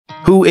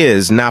Who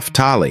is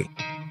Naphtali?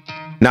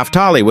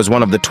 Naphtali was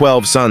one of the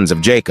 12 sons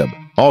of Jacob,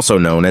 also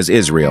known as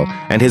Israel,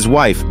 and his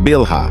wife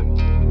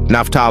Bilhah.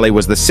 Naphtali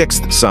was the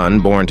sixth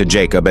son born to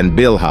Jacob and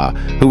Bilhah,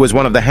 who was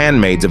one of the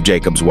handmaids of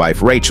Jacob's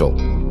wife Rachel.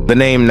 The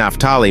name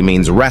Naphtali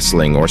means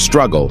wrestling or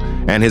struggle,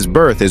 and his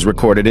birth is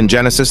recorded in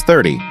Genesis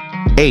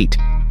 30:8.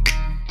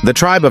 The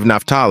tribe of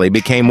Naphtali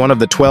became one of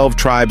the 12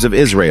 tribes of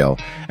Israel,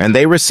 and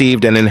they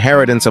received an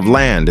inheritance of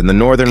land in the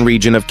northern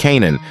region of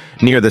Canaan,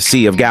 near the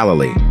Sea of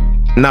Galilee.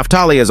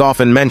 Naphtali is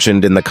often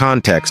mentioned in the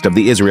context of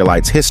the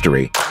Israelites'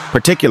 history,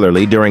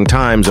 particularly during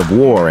times of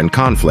war and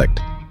conflict.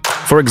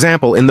 For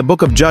example, in the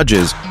book of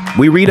Judges,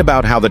 we read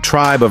about how the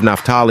tribe of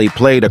Naphtali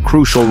played a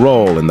crucial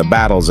role in the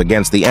battles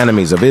against the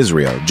enemies of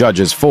Israel,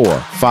 Judges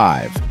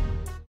 4:5.